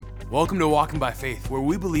Welcome to Walking by Faith, where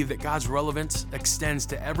we believe that God's relevance extends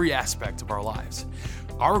to every aspect of our lives.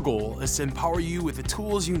 Our goal is to empower you with the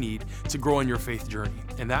tools you need to grow in your faith journey,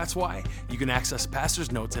 and that's why you can access Pastor's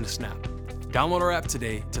Notes in a snap. Download our app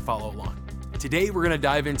today to follow along. Today, we're going to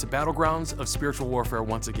dive into battlegrounds of spiritual warfare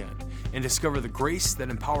once again and discover the grace that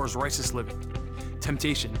empowers righteous living.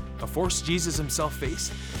 Temptation, a force Jesus himself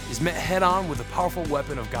faced, is met head-on with a powerful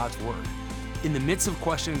weapon of God's Word. In the midst of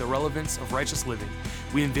questioning the relevance of righteous living,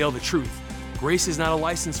 we unveil the truth. Grace is not a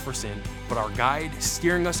license for sin, but our guide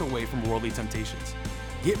steering us away from worldly temptations.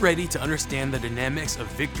 Get ready to understand the dynamics of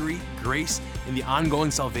victory, grace, and the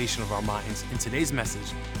ongoing salvation of our minds in today's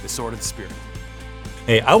message, The Sword of the Spirit.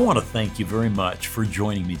 Hey, I want to thank you very much for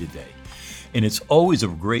joining me today. And it's always a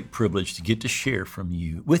great privilege to get to share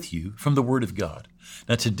with you from the Word of God.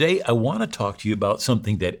 Now today I want to talk to you about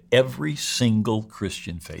something that every single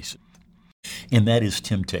Christian faces, and that is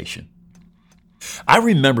temptation. I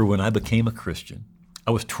remember when I became a Christian, I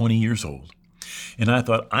was 20 years old, and I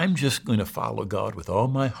thought, I'm just going to follow God with all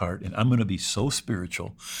my heart, and I'm going to be so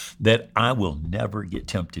spiritual that I will never get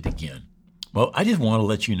tempted again. Well, I just want to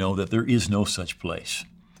let you know that there is no such place.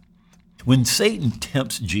 When Satan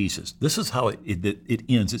tempts Jesus, this is how it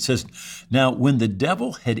ends. It says, now when the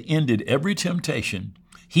devil had ended every temptation,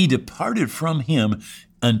 he departed from him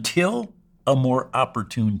until a more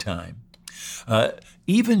opportune time.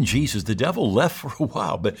 Even Jesus, the devil left for a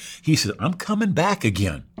while, but he said, I'm coming back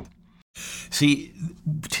again. See,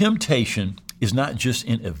 temptation is not just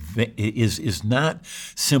an event, is not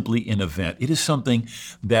simply an event. It is something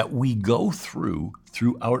that we go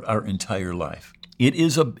throughout our entire life.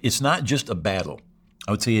 It's not just a battle.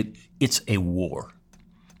 I would say it's a war.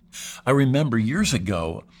 I remember years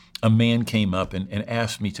ago, a man came up and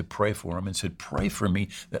asked me to pray for him and said, pray for me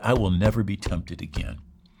that I will never be tempted again.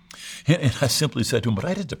 And I simply said to him, but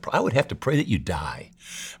I would have to pray that you die,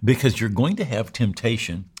 because you're going to have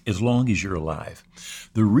temptation as long as you're alive.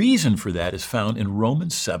 The reason for that is found in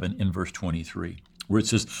Romans 7 in verse 23, where it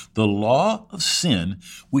says, the law of sin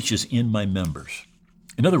which is in my members.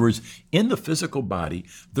 In other words, in the physical body,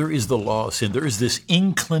 there is the law of sin. There is this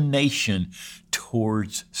inclination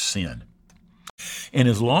towards sin. And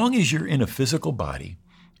as long as you're in a physical body,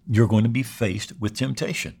 you're going to be faced with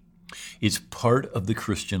temptation. It's part of the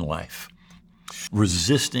Christian life.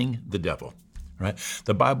 Resisting the devil, right?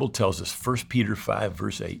 The Bible tells us, 1 Peter 5,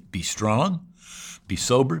 verse 8, be strong, be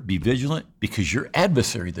sober, be vigilant, because your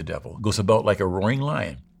adversary, the devil, goes about like a roaring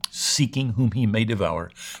lion, seeking whom he may devour.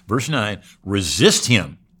 Verse 9, resist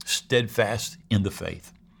him, steadfast in the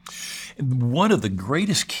faith. And one of the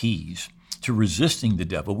greatest keys to resisting the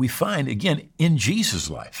devil we find, again, in Jesus'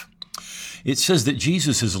 life. It says that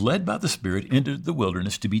Jesus is led by the Spirit into the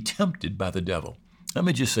wilderness to be tempted by the devil. Let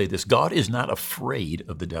me just say this. God is not afraid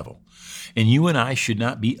of the devil. And you and I should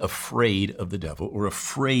not be afraid of the devil or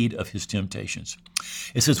afraid of his temptations.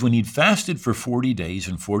 It says when he'd fasted for 40 days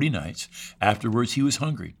and 40 nights, afterwards he was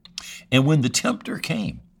hungry. And when the tempter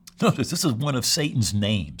came, notice this is one of Satan's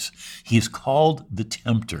names. He is called the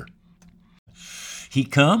tempter. He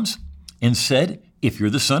comes and said, if you're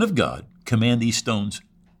the Son of God, command these stones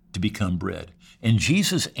to become bread. And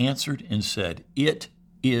Jesus answered and said, it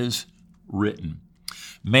is written,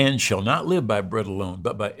 man shall not live by bread alone,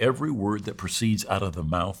 but by every word that proceeds out of the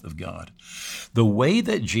mouth of God. The way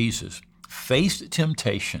that Jesus faced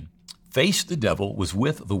temptation, faced the devil, was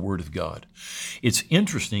with the Word of God. It's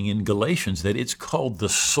interesting in Galatians that it's called the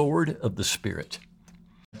sword of the Spirit.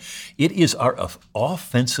 It is our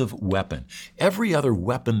offensive weapon. Every other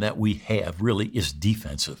weapon that we have really is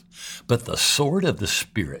defensive. But the sword of the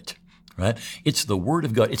Spirit, right? It's the Word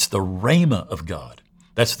of God. It's the rhema of God.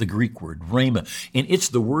 That's the Greek word, rhema. And it's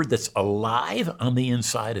the word that's alive on the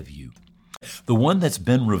inside of you, the one that's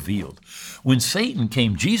been revealed. When Satan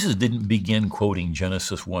came, Jesus didn't begin quoting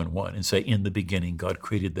Genesis 1:1 and say, in the beginning, God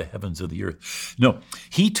created the heavens and the earth. No,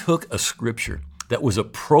 he took a scripture that was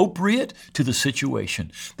appropriate to the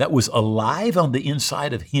situation, that was alive on the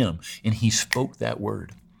inside of him, and he spoke that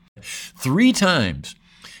word. 3 times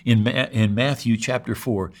in Matthew chapter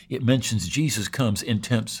 4, it mentions Satan comes and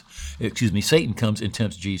tempts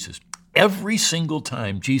Jesus. Every single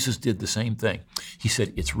time Jesus did the same thing. He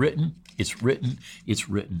said, it's written, it's written, it's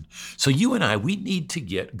written. So you and I, we need to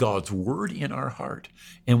get God's word in our heart.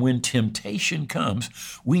 And when temptation comes,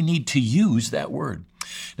 we need to use that word.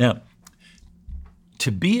 Now,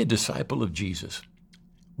 to be a disciple of Jesus,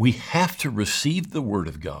 we have to receive the Word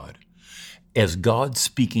of God as God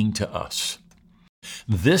speaking to us.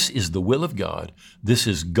 This is the will of God. This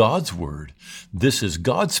is God's Word. This is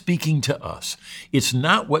God speaking to us. It's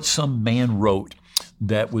not what some man wrote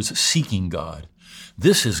that was seeking God.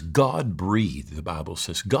 This is God-breathed, the Bible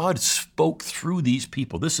says. God spoke through these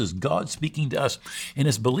people. This is God speaking to us. And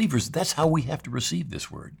as believers, that's how we have to receive this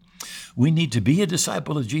word. We need to be a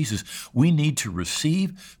disciple of Jesus. We need to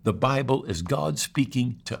receive the Bible as God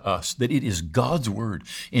speaking to us, that it is God's word,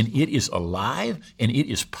 and it is alive, and it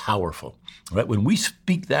is powerful. Right? When we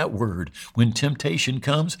speak that word, when temptation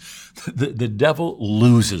comes, the devil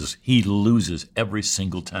loses. He loses every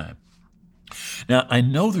single time. Now, I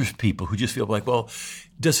know there's people who just feel like, well,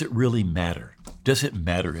 does it really matter? Does it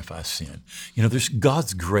matter if I sin? There's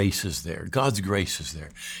God's grace is there. God's grace is there.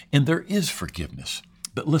 And there is forgiveness.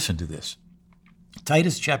 But listen to this.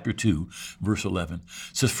 Titus chapter 2, verse 11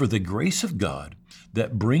 says, "For the grace of God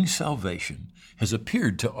that brings salvation has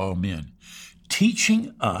appeared to all men,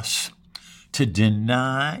 teaching us to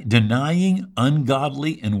denying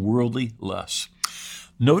ungodly and worldly lusts."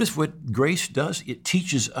 Notice what grace does. It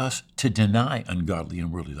teaches us to deny ungodly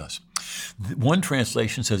and worldly lusts. One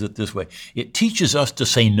translation says it this way. It teaches us to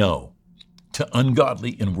say no to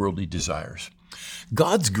ungodly and worldly desires.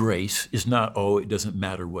 God's grace is not, it doesn't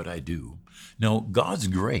matter what I do. No, God's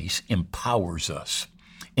grace empowers us.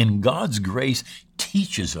 And God's grace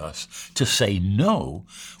teaches us to say no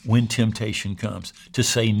when temptation comes, to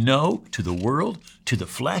say no to the world, to the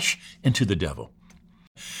flesh, and to the devil.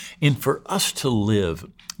 And for us to live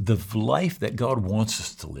the life that God wants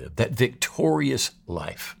us to live, that victorious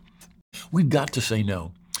life, we've got to say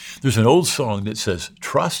no. There's an old song that says,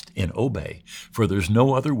 "Trust and obey, for there's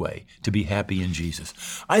no other way to be happy in Jesus."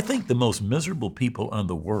 I think the most miserable people on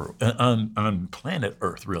the world, on planet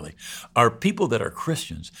Earth, really, are people that are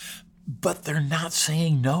Christians, but they're not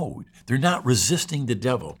saying no. They're not resisting the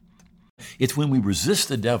devil. It's when we resist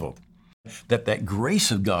the devil that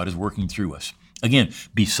grace of God is working through us. Again,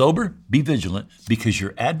 be sober, be vigilant, because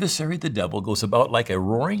your adversary, the devil, goes about like a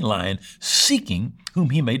roaring lion, seeking whom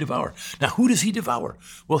he may devour. Now, who does he devour?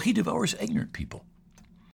 Well, he devours ignorant people.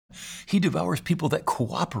 He devours people that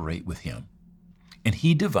cooperate with him. And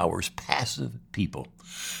he devours passive people,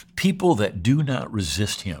 people that do not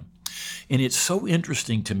resist him. And it's so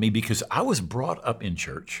interesting to me because I was brought up in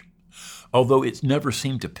church, although it's never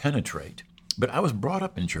seemed to penetrate. But I was brought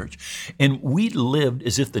up in church, and we lived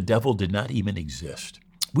as if the devil did not even exist.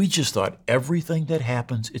 We just thought everything that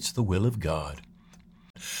happens, it's the will of God.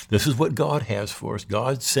 This is what God has for us.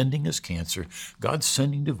 God's sending us cancer. God's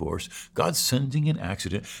sending divorce. God's sending an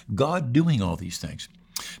accident. God doing all these things.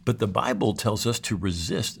 But the Bible tells us to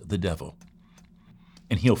resist the devil,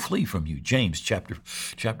 and he'll flee from you. James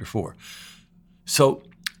chapter 4. So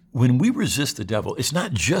when we resist the devil, it's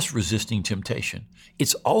not just resisting temptation.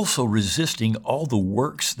 It's also resisting all the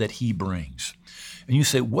works that he brings. And you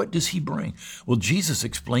say, what does he bring? Well, Jesus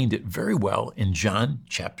explained it very well in John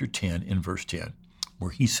chapter 10 in verse 10,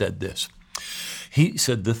 where he said this. He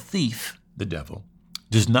said, "The thief, the devil,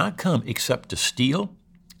 does not come except to steal,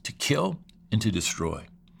 to kill, and to destroy.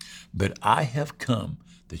 But I have come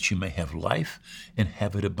that you may have life and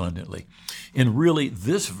have it abundantly." And really,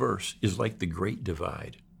 this verse is like the great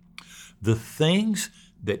divide. The things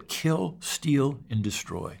that kill, steal, and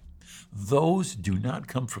destroy, those do not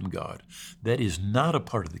come from God. That is not a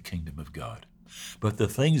part of the kingdom of God. But the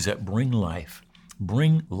things that bring life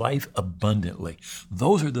abundantly,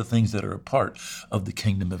 those are the things that are a part of the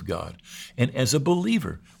kingdom of God. And as a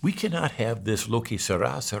believer, we cannot have this lo que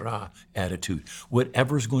sera, sera attitude.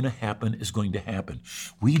 Whatever's going to happen is going to happen.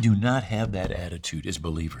 We do not have that attitude as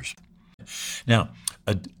believers. Now,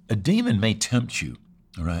 a demon may tempt you,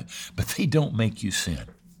 all right, but they don't make you sin.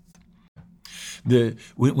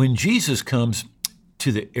 When Jesus comes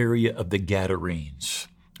to the area of the Gadarenes,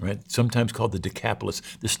 right, sometimes called the Decapolis,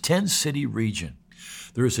 this 10-city region,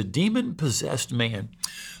 there is a demon-possessed man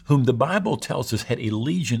whom the Bible tells us had a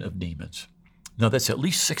legion of demons. Now, that's at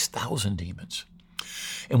least 6,000 demons.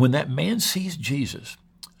 And when that man sees Jesus,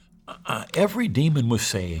 every demon was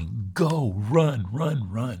saying, "Go, run, run,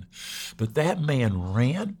 run." But that man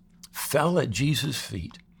ran, fell at Jesus'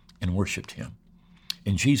 feet, and worshiped him.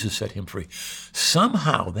 And Jesus set him free.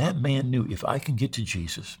 Somehow that man knew, if I can get to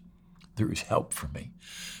Jesus, there is help for me.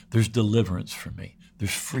 There's deliverance for me.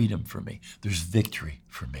 There's freedom for me. There's victory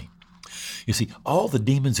for me. You see, all the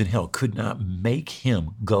demons in hell could not make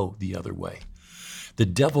him go the other way. The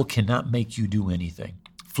devil cannot make you do anything.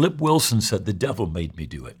 Flip Wilson said, "The devil made me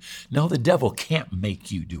do it." No, the devil can't make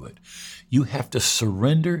you do it. You have to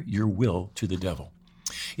surrender your will to the devil.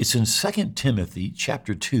 It's in 2 Timothy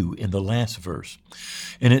chapter 2 in the last verse.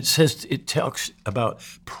 And it talks about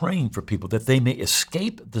praying for people that they may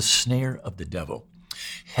escape the snare of the devil,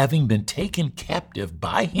 having been taken captive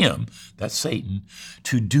by him, that's Satan,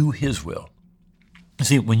 to do his will.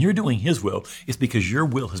 See, when you're doing his will, it's because your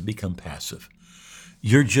will has become passive.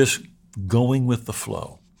 You're just going with the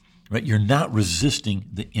flow, right? You're not resisting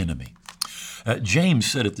the enemy. James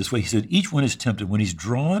said it this way. He said, each one is tempted when he's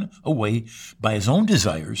drawn away by his own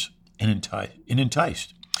desires and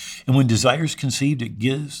enticed. And when desire is conceived,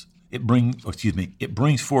 it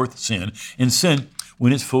brings forth sin. And sin,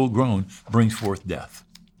 when it's full grown, brings forth death.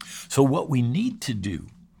 So what we need to do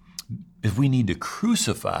is we need to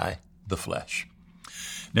crucify the flesh.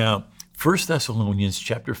 Now, 1 Thessalonians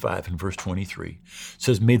chapter 5 and verse 23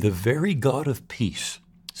 says, may the very God of peace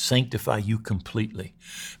sanctify you completely.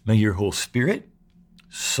 May your whole spirit,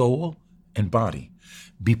 soul, and body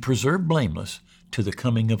be preserved blameless to the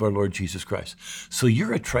coming of our Lord Jesus Christ. So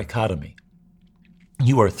you're a trichotomy.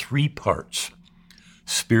 You are three parts: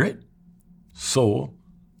 spirit, soul,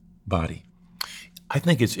 body. I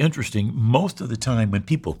think it's interesting. Most of the time when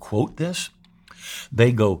people quote this,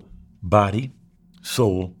 they go body,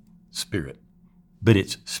 soul, spirit. But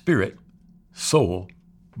it's spirit, soul,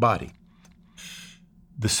 body.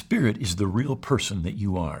 The spirit is the real person that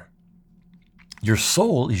you are. Your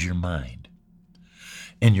soul is your mind.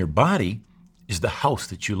 And your body is the house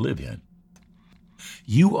that you live in.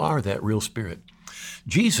 You are that real spirit.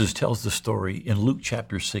 Jesus tells the story in Luke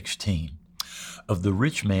chapter 16 of the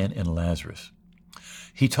rich man and Lazarus.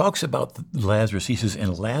 He talks about Lazarus. He says,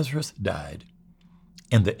 and Lazarus died,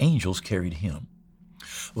 and the angels carried him.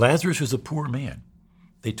 Lazarus was a poor man.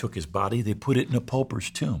 They took his body, they put it in a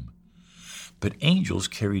pauper's tomb. But angels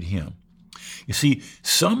carried him. You see,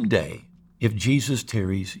 someday, if Jesus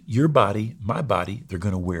tarries, your body, my body, they're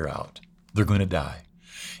going to wear out. They're going to die.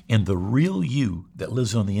 And the real you that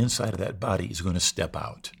lives on the inside of that body is going to step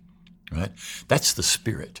out, right? That's the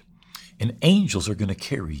spirit. And angels are going to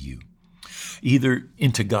carry you either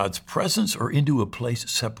into God's presence or into a place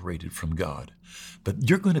separated from God. But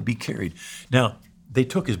you're going to be carried. Now, they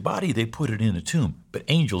took his body, they put it in a tomb, but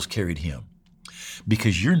angels carried him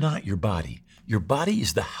because you're not your body. Your body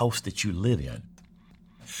is the house that you live in.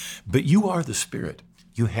 But you are the spirit.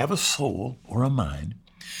 You have a soul or a mind,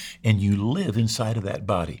 and you live inside of that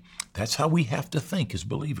body. That's how we have to think as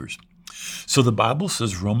believers. So the Bible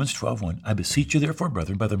says, Romans 12:1, I beseech you therefore,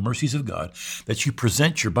 brethren, by the mercies of God, that you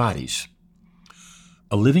present your bodies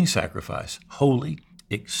a living sacrifice, holy,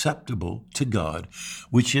 acceptable to God,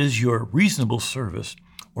 which is your reasonable service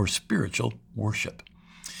or spiritual worship.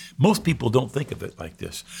 Most people don't think of it like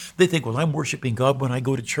this. They think, well, I'm worshiping God when I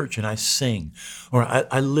go to church and I sing, or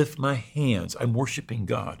I lift my hands. I'm worshiping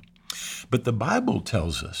God. But the Bible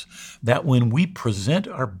tells us that when we present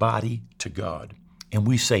our body to God and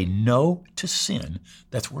we say no to sin,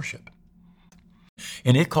 that's worship.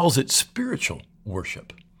 And it calls it spiritual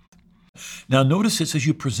worship. Now notice it says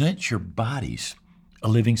you present your bodies a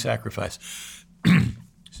living sacrifice.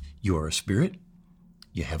 You are a spirit,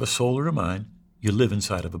 you have a soul or a mind, you live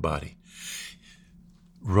inside of a body.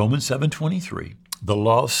 Romans 7:23, the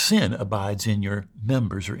law of sin abides in your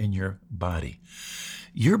members or in your body.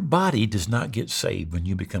 Your body does not get saved when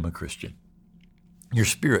you become a Christian. Your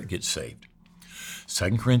spirit gets saved.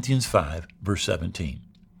 2 Corinthians 5, verse 17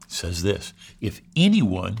 says this, if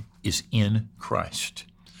anyone is in Christ,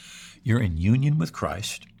 you're in union with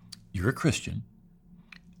Christ, you're a Christian,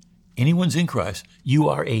 anyone's in Christ, you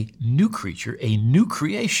are a new creature, a new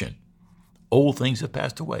creation. Old things have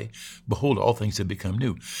passed away. Behold, all things have become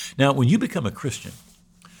new. Now, when you become a Christian,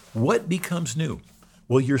 what becomes new?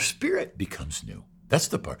 Well, your spirit becomes new. That's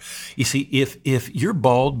the part. You see, if you're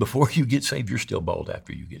bald before you get saved, you're still bald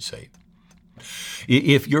after you get saved.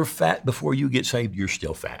 If you're fat before you get saved, you're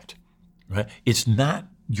still fat, right? It's not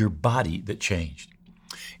your body that changed.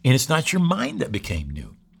 And it's not your mind that became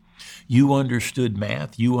new. You understood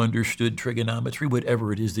math, you understood trigonometry,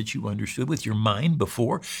 whatever it is that you understood with your mind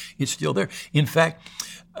before, it's still there. In fact,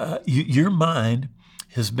 your mind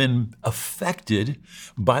has been affected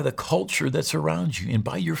by the culture that's around you and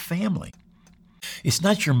by your family. It's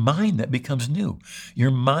not your mind that becomes new.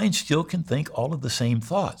 Your mind still can think all of the same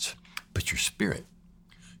thoughts, but your spirit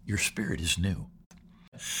is new.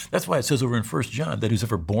 That's why it says over in 1 John that who's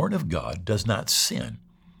ever born of God does not sin,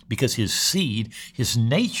 because his seed, his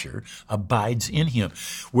nature abides in him.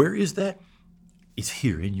 Where is that? It's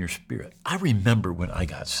here in your spirit. I remember when I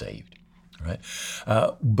got saved, right?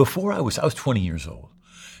 Before I was 20 years old.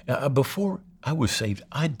 Before I was saved,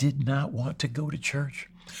 I did not want to go to church.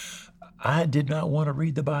 I did not want to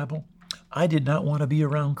read the Bible. I did not want to be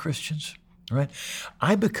around Christians, right?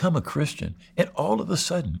 I become a Christian, and all of a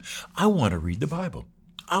sudden, I want to read the Bible.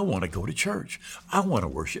 I want to go to church. I want to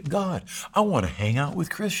worship God. I want to hang out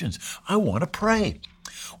with Christians. I want to pray.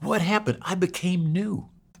 What happened? I became new.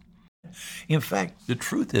 In fact, the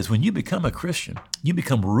truth is when you become a Christian, you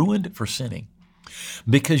become ruined for sinning.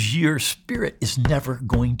 because your spirit is never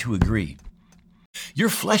going to agree. Your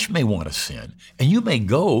flesh may want to sin, and you may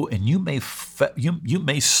go and you may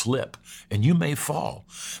slip and you may fall.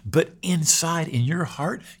 But inside in your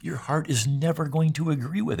heart is never going to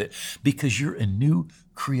agree with it because you're a new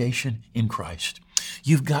creation in Christ.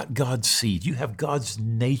 You've got God's seed. You have God's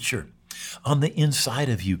nature on the inside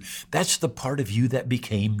of you. That's the part of you that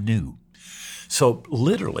became new. So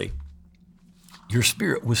literally, your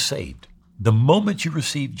spirit was saved. The moment you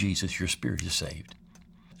received Jesus, your spirit is saved.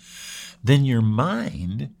 Then your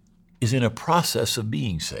mind is in a process of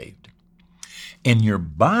being saved. And your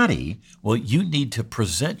body, well, you need to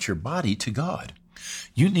present your body to God.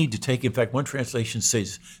 You need to take, in fact, one translation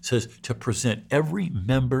says to present every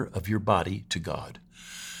member of your body to God.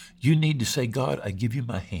 You need to say, God, I give you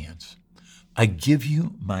my hands. I give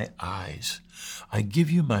you my eyes. I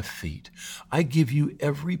give you my feet. I give you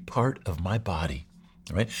every part of my body.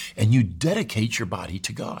 All right? And you dedicate your body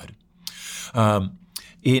to God.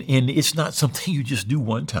 And it's not something you just do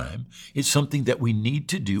one time. It's something that we need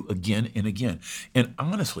to do again and again. And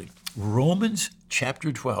honestly, Romans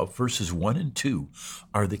chapter 12, verses 1 and 2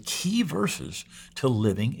 are the key verses to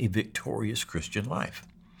living a victorious Christian life.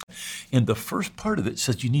 And the first part of it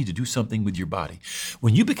says you need to do something with your body.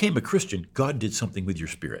 When you became a Christian, God did something with your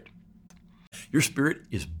spirit. Your spirit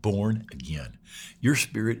is born again. Your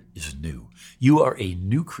spirit is new. You are a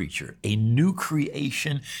new creature, a new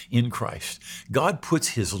creation in Christ. God puts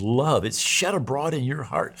his love, it's shed abroad in your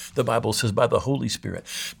heart, the Bible says, by the Holy Spirit.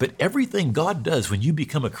 But everything God does when you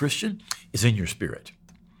become a Christian is in your spirit.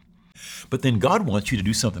 But then God wants you to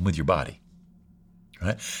do something with your body.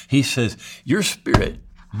 Right? He says, your spirit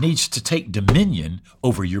needs to take dominion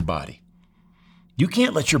over your body. You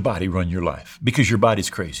can't let your body run your life because your body's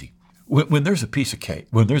crazy. When there's a piece of cake,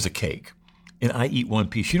 when there's a cake, and I eat one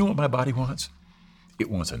piece, you know what my body wants? It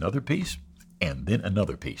wants another piece and then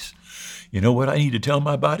another piece. You know what I need to tell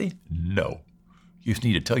my body? No. You just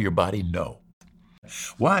need to tell your body no.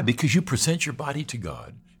 Why? Because you present your body to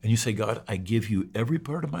God and you say, God, I give you every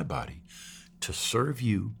part of my body to serve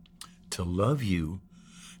you, to love you,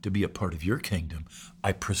 to be a part of your kingdom.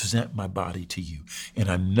 I present my body to you, and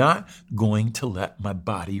I'm not going to let my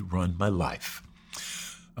body run my life.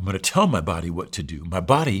 I'm going to tell my body what to do. My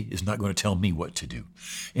body is not going to tell me what to do.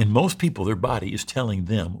 And most people, their body is telling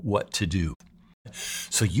them what to do.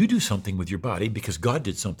 So you do something with your body because God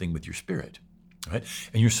did something with your spirit, right?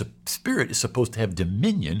 And your spirit is supposed to have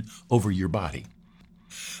dominion over your body.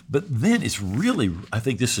 But then it's really, I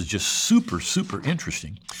think this is just super, super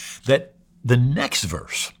interesting that the next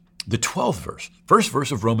verse, the 12th verse, first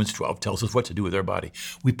verse of Romans 12 tells us what to do with our body.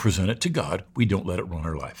 We present it to God. We don't let it run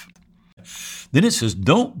our life. Then it says,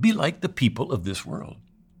 don't be like the people of this world,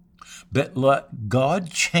 but let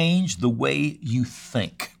God change the way you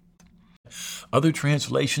think. Other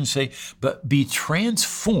translations say, but be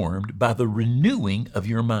transformed by the renewing of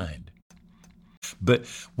your mind. But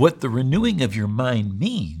what the renewing of your mind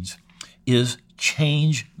means is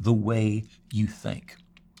change the way you think.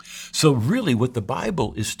 So really what the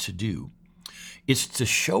Bible is to do is to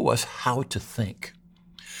show us how to think,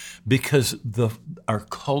 because our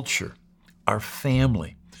culture, our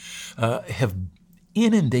family, have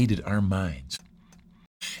inundated our minds.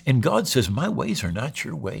 And God says, my ways are not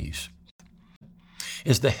your ways.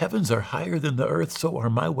 As the heavens are higher than the earth, so are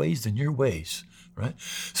my ways than your ways, right?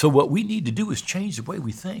 So what we need to do is change the way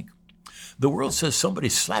we think. The world says somebody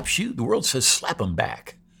slaps you, the world says slap them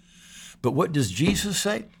back. But what does Jesus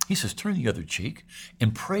say? He says, turn the other cheek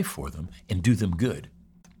and pray for them and do them good.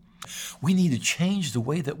 We need to change the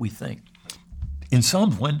way that we think. In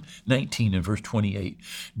Psalm 119 and verse 28,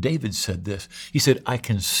 David said this. He said, I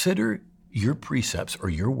consider your precepts or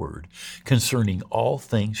your word concerning all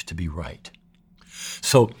things to be right.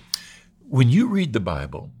 So when you read the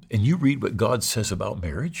Bible and you read what God says about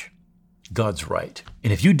marriage, God's right.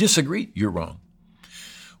 And if you disagree, you're wrong.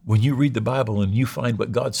 When you read the Bible and you find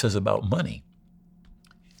what God says about money,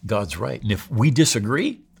 God's right. And if we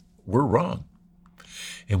disagree, we're wrong.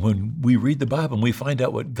 And when we read the Bible and we find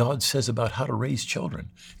out what God says about how to raise children,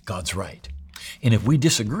 God's right. And if we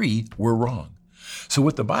disagree, we're wrong. So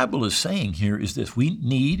what the Bible is saying here is this: we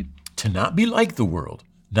need to not be like the world,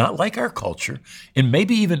 not like our culture, and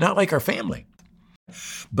maybe even not like our family,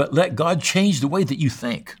 but let God change the way that you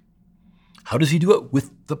think. How does he do it?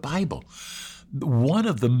 With the Bible. One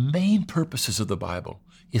of the main purposes of the Bible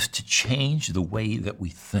is to change the way that we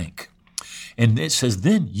think. And it says,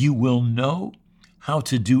 then you will know how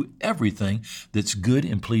to do everything that's good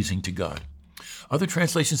and pleasing to God. Other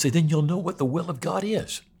translations say, then you'll know what the will of God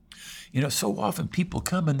is. You know, so often people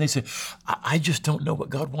come and they say, I just don't know what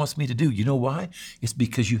God wants me to do. You know why? It's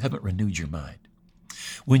because you haven't renewed your mind.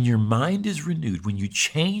 When your mind is renewed, when you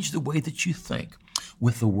change the way that you think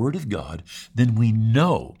with the Word of God, then we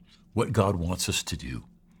know what God wants us to do.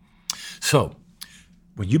 So,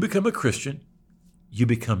 when you become a Christian, you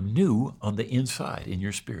become new on the inside in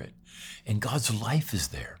your spirit. And God's life is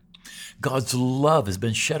there. God's love has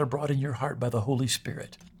been shed abroad in your heart by the Holy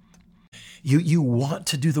Spirit. You want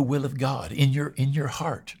to do the will of God in your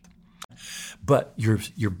heart. But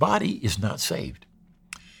your body is not saved.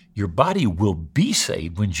 Your body will be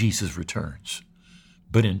saved when Jesus returns.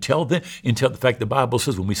 But until then, the fact the Bible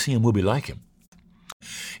says when we see him, we'll be like him.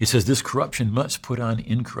 It says this corruption must put on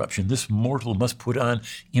incorruption. This mortal must put on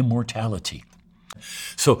immortality.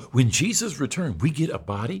 So when Jesus returns, we get a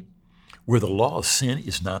body where the law of sin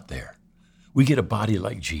is not there. We get a body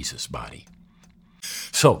like Jesus' body.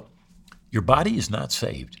 So your body is not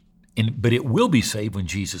saved, but it will be saved when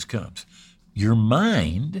Jesus comes. Your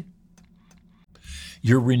mind,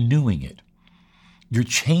 you're renewing it. You're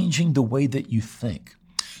changing the way that you think.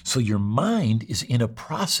 So your mind is in a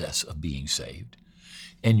process of being saved,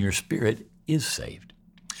 and your spirit is saved.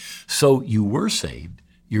 So you were saved,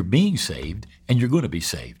 you're being saved, and you're going to be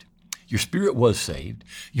saved. Your spirit was saved,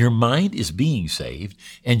 your mind is being saved,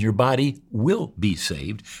 and your body will be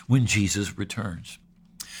saved when Jesus returns.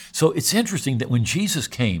 So it's interesting that when Jesus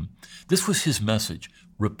came, this was his message: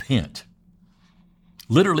 repent.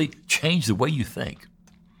 Literally, change the way you think.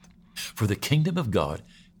 For the kingdom of God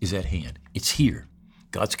is at hand. It's here.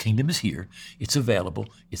 God's kingdom is here. It's available.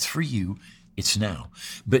 It's for you. It's now.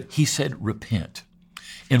 But he said, repent.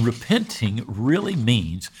 And repenting really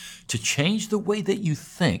means to change the way that you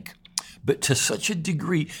think, but to such a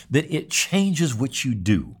degree that it changes what you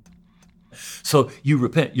do. So you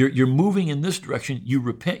repent. You're moving in this direction. You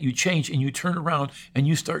repent, you change, and you turn around and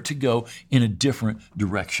you start to go in a different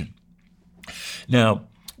direction. Now,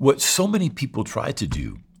 what so many people try to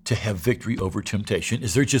do to have victory over temptation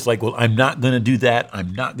is they're just like, well, I'm not going to do that.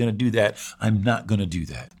 I'm not going to do that. I'm not going to do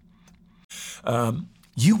that.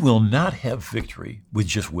 You will not have victory with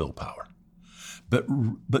just willpower.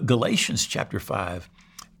 But Galatians chapter 5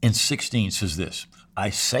 and 16 says this: I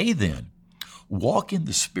say then, walk in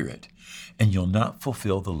the Spirit, and you'll not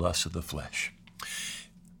fulfill the lusts of the flesh.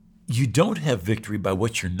 You don't have victory by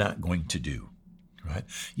what you're not going to do, right?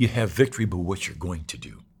 You have victory by what you're going to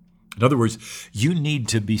do. In other words, you need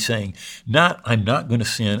to be saying, not, I'm not going to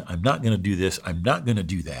sin, I'm not going to do this, I'm not going to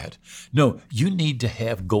do that. No, you need to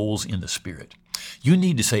have goals in the Spirit. You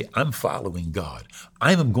need to say, I'm following God.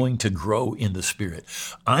 I am going to grow in the Spirit.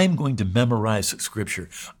 I'm going to memorize Scripture.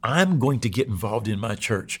 I'm going to get involved in my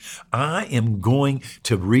church. I am going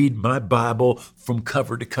to read my Bible from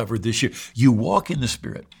cover to cover this year. You walk in the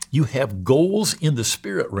Spirit. You have goals in the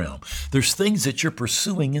spirit realm. There's things that you're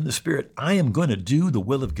pursuing in the Spirit. I am going to do the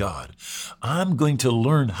will of God. I'm going to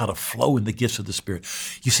learn how to flow in the gifts of the Spirit.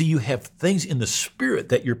 You see, you have things in the Spirit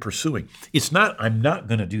that you're pursuing. It's not, I'm not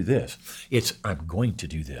going to do this. It's, I'm going to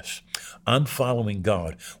do this. I'm following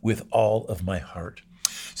God with all of my heart.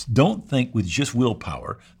 Don't think with just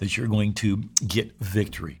willpower that you're going to get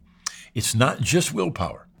victory. It's not just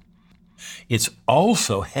willpower. It's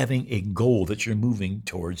also having a goal that you're moving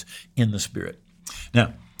towards in the Spirit.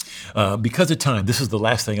 Now, because of time, this is the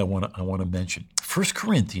last thing I want to mention. 1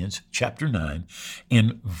 Corinthians chapter 9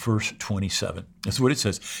 and verse 27. That's what it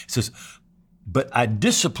says. It says, but I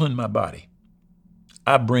discipline my body.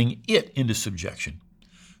 I bring it into subjection.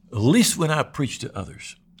 At least when I preach to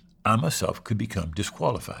others, I myself could become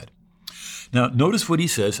disqualified. Now, notice what he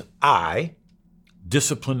says. I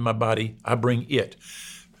discipline my body. I bring it.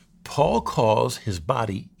 Paul calls his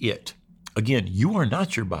body it. Again, you are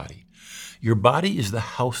not your body. Your body is the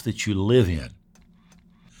house that you live in.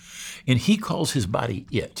 And he calls his body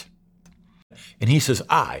it. And he says,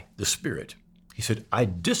 I, the Spirit, he said, I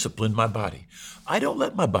discipline my body. I don't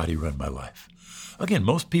let my body run my life. Again,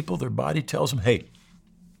 most people, their body tells them, hey,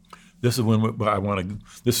 this is when I want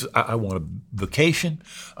a vacation,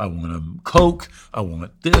 I want a Coke, I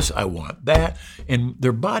want this, I want that. And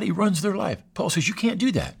their body runs their life. Paul says, you can't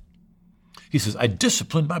do that. He says, I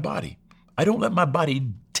discipline my body. I don't let my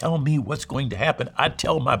body tell me what's going to happen. I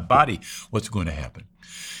tell my body what's going to happen.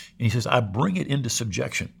 And he says, I bring it into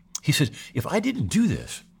subjection. He says, if I didn't do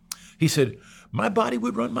this, he said, my body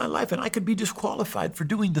would run my life and I could be disqualified for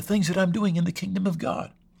doing the things that I'm doing in the kingdom of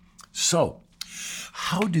God. So,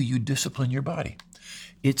 how do you discipline your body?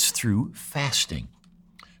 It's through fasting.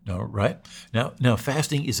 No, right? Now,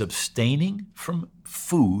 fasting is abstaining from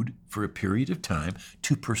food for a period of time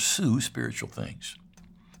to pursue spiritual things.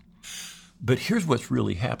 But here's what's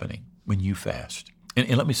really happening when you fast.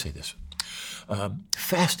 And let me say this.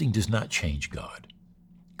 Fasting does not change God.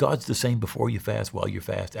 God's the same before you fast, while you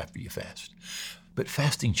fast, after you fast. But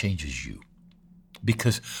fasting changes you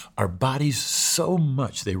because our bodies so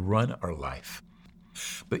much, they run our life.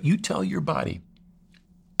 But you tell your body,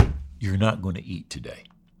 you're not going to eat today.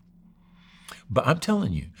 But I'm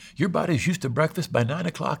telling you, your body's used to breakfast. By 9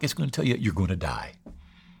 o'clock, it's going to tell you you're going to die.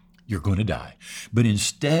 You're going to die. But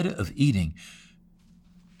instead of eating,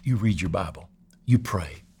 you read your Bible. You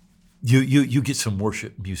pray. You get some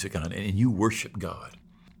worship music on and you worship God.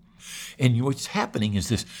 And what's happening is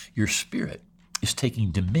this, your spirit is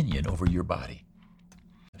taking dominion over your body.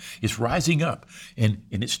 It's rising up and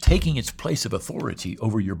it's taking its place of authority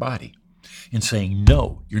over your body and saying,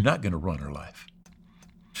 no, you're not going to run our life.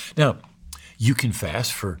 Now, you can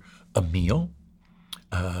fast for a meal.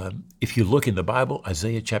 If you look in the Bible,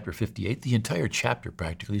 Isaiah chapter 58, the entire chapter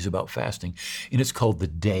practically is about fasting, and it's called the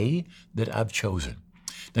day that I've chosen.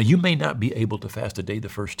 Now, you may not be able to fast a day the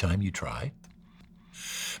first time you try,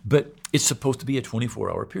 but it's supposed to be a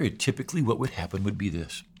 24-hour period. Typically, what would happen would be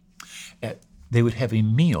this. They would have a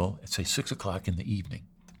meal at, say, 6 o'clock in the evening.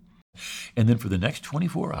 And then for the next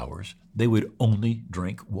 24 hours, they would only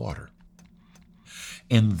drink water.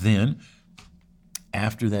 And then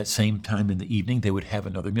after that same time in the evening, they would have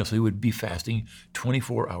another meal. So they would be fasting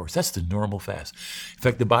 24 hours. That's the normal fast. In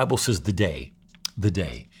fact, the Bible says the day.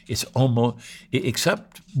 It's almost,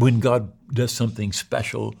 except when God does something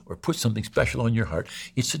special or puts something special on your heart,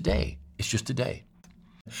 it's a day. It's just a day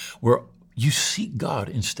where you seek God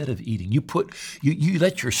instead of eating. You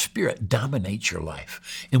let your spirit dominate your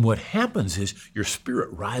life. And what happens is your spirit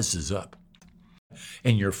rises up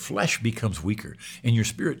and your flesh becomes weaker and your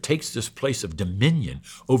spirit takes this place of dominion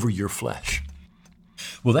over your flesh.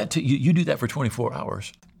 Well, you do that for 24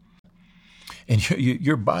 hours. And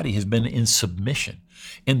your body has been in submission,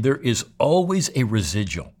 and there is always a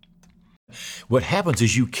residual. What happens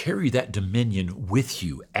is you carry that dominion with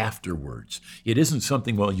you afterwards. It isn't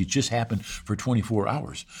something, well, you just happened for 24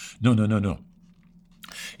 hours. No.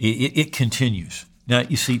 It continues. Now,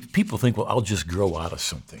 you see, people think, well, I'll just grow out of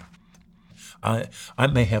something. I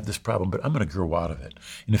may have this problem, but I'm going to grow out of it.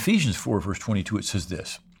 In Ephesians 4, verse 22, it says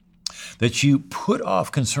this, that you put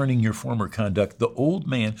off concerning your former conduct the old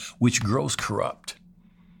man which grows corrupt.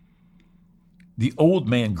 The old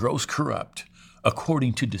man grows corrupt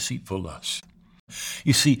according to deceitful lusts.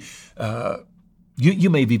 You see, you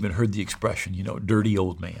may have even heard the expression, dirty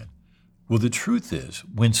old man. Well, the truth is,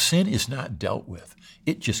 when sin is not dealt with,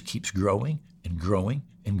 it just keeps growing and growing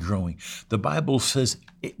and growing. The Bible says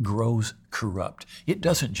it grows corrupt. It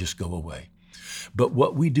doesn't just go away. But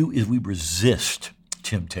what we do is we resist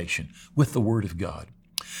temptation with the Word of God.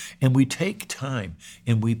 And we take time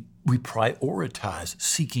and we prioritize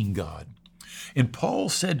seeking God. And Paul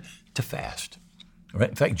said to fast. Right?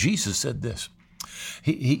 In fact, Jesus said this.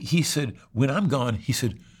 He said, when I'm gone, he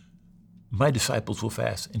said, my disciples will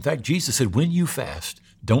fast. In fact, Jesus said, when you fast,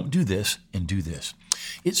 don't do this and do this.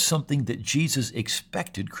 It's something that Jesus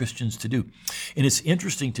expected Christians to do. And it's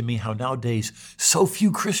interesting to me how nowadays so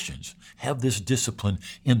few Christians have this discipline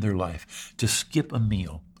in their life to skip a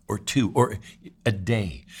meal or two or a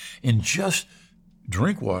day and just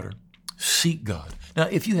drink water, seek God. Now,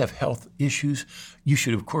 if you have health issues, you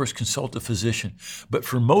should, of course, consult a physician. But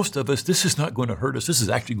for most of us, this is not going to hurt us. This is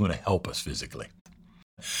actually going to help us physically.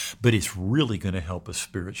 But it's really going to help us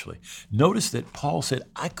spiritually. Notice that Paul said,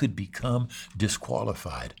 I could become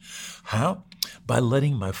disqualified. How? By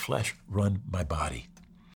letting my flesh run my body.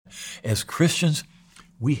 As Christians,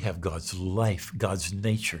 we have God's life, God's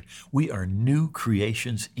nature. We are new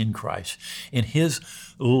creations in Christ. And His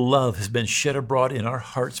love has been shed abroad in our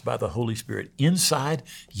hearts by the Holy Spirit. Inside,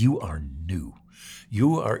 you are new.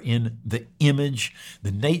 You are in the image,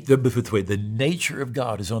 the nature of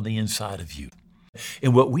God is on the inside of you.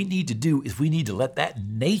 And what we need to do is we need to let that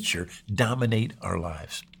nature dominate our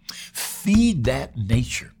lives. Feed that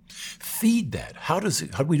nature. Feed that. How do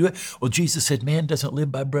we do it? Well, Jesus said, man doesn't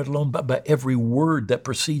live by bread alone, but by every word that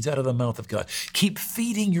proceeds out of the mouth of God. Keep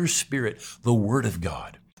feeding your spirit the Word of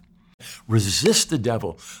God. Resist the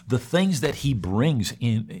devil, the things that he brings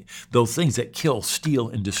in, those things that kill, steal,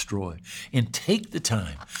 and destroy. And take the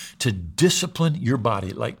time to discipline your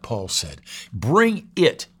body, like Paul said. Bring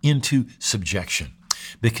it into subjection,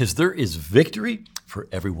 because there is victory for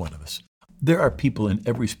every one of us. There are people in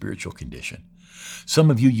every spiritual condition. Some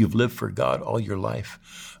of you, you've lived for God all your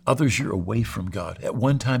life. Others, you're away from God. At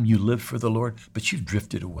one time, you lived for the Lord, but you've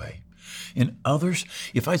drifted away. And others,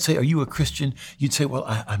 if I'd say, are you a Christian? You'd say, well,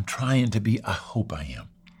 I'm trying to be. I hope I am.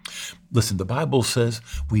 Listen, the Bible says,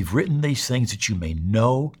 we've written these things that you may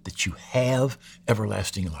know that you have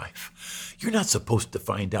everlasting life. You're not supposed to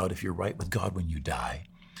find out if you're right with God when you die.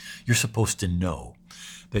 You're supposed to know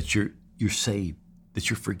that you're saved, that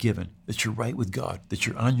you're forgiven, that you're right with God, that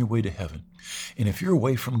you're on your way to heaven. And if you're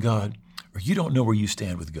away from God, or you don't know where you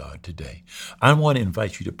stand with God today, I want to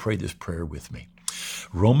invite you to pray this prayer with me.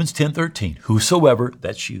 Romans 10:13, whosoever,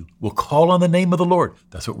 that's you, will call on the name of the Lord,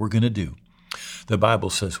 that's what we're going to do, the Bible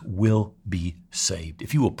says will be saved.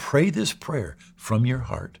 If you will pray this prayer from your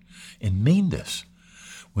heart and mean this,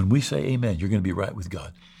 when we say amen, you're going to be right with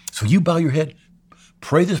God. So you bow your head,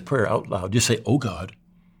 pray this prayer out loud. Just say, oh God,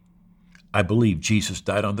 I believe Jesus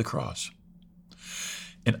died on the cross.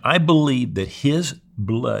 And I believe that his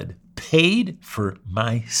blood paid for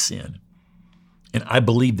my sin. And I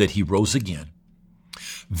believe that he rose again,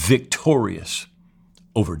 victorious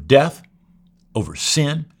over death, over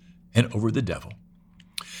sin, and over the devil.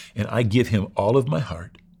 And I give him all of my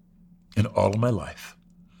heart and all of my life.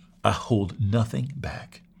 I hold nothing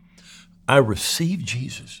back. I receive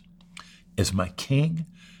Jesus as my King,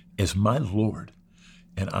 as my Lord,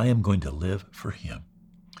 and I am going to live for him.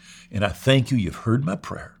 And I thank you, you've heard my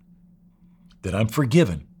prayer, that I'm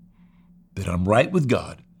forgiven, that I'm right with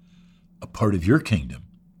God, a part of your kingdom,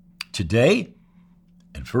 today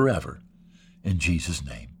and forever. In Jesus'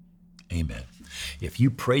 name, amen. If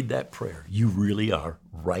you prayed that prayer, you really are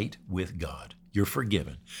right with God. You're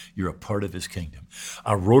forgiven. You're a part of his kingdom.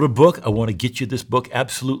 I wrote a book. I want to get you this book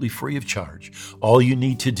absolutely free of charge. All you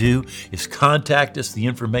need to do is contact us. The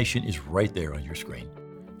information is right there on your screen.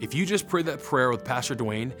 If you just prayed that prayer with Pastor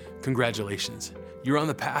Dwayne, congratulations. You're on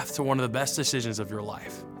the path to one of the best decisions of your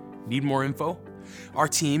life. Need more info? Our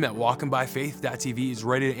team at walkingbyfaith.tv is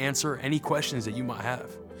ready to answer any questions that you might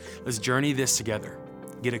have. Let's journey this together.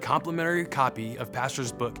 Get a complimentary copy of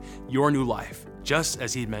Pastor's book, Your New Life, just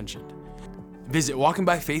as he mentioned. Visit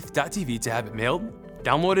walkingbyfaith.tv to have it mailed,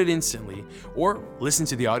 download it instantly, or listen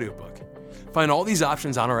to the audiobook. Find all these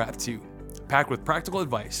options on our app too. Packed with practical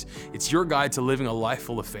advice, it's your guide to living a life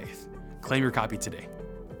full of faith. Claim your copy today.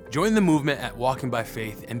 Join the movement at Walking by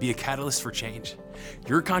Faith and be a catalyst for change.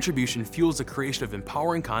 Your contribution fuels the creation of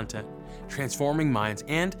empowering content, transforming minds,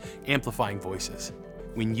 and amplifying voices.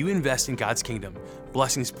 When you invest in God's kingdom,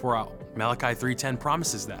 blessings pour out. Malachi 3:10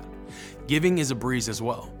 promises that. Giving is a breeze as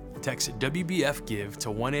well. Text WBF-GIVE to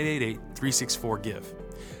 1-888-364-GIVE.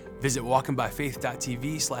 Visit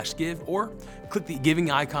walkingbyfaith.tv/give or click the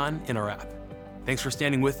giving icon in our app. Thanks for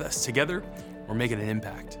standing with us. Together, we're making an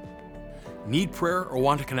impact. Need prayer or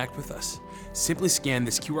want to connect with us? Simply scan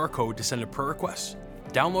this QR code to send a prayer request,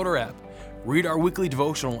 download our app, read our weekly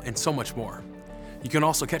devotional, and so much more. You can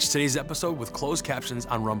also catch today's episode with closed captions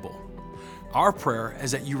on Rumble. Our prayer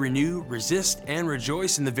is that you renew, resist, and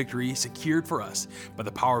rejoice in the victory secured for us by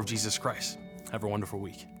the power of Jesus Christ. Have a wonderful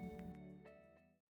week.